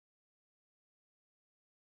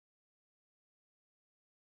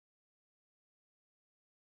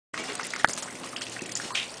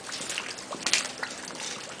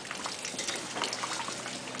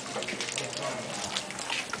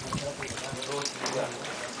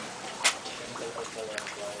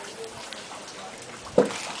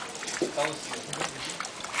cows.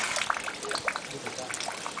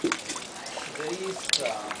 There is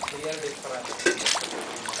clear difference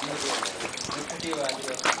in nutritive value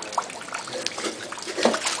of the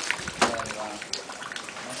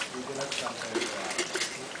much vigorous compared to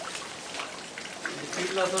in the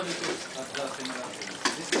field also we could observe similar things.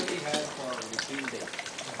 This we had for the field day.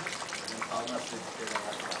 When farmers visited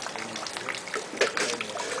our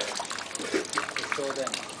to show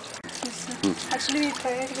them. Yes, sir. Actually, we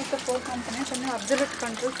tried with the 4 components and absolute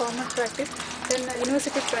control, farmer practice, then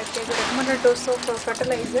university practice, the recommended dose of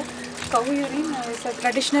fertilizer, cow urine is a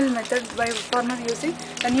traditional method by farmer using.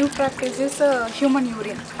 The new practice is human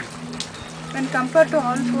urine. When compared to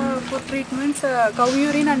all 4 treatments, cow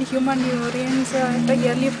urine and human urine is the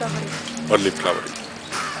early flowering. Early flowering.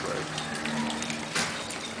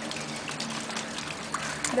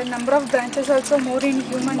 The number of branches also more in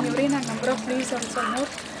human urine and number of leaves also more.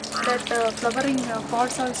 That flowering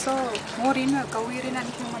pods also more in cow urine and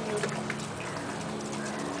human urine.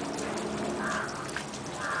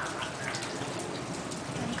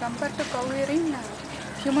 When compared to cow urine,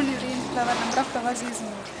 human urine flower number of flowers is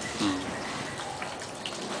more.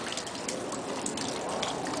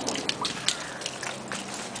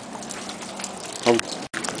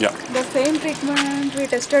 Yeah. The same treatment we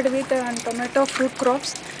tested with tomato fruit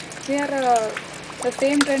crops. Here the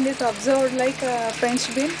same trend is observed like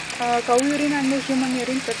French bean, cow urine and human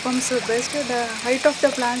urine performs best. The height of the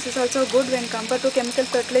plants is also good when compared to chemical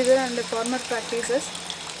fertilizer and farmer practices.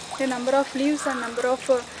 The number of leaves and number of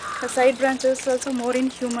side branches also more in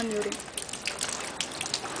human urine.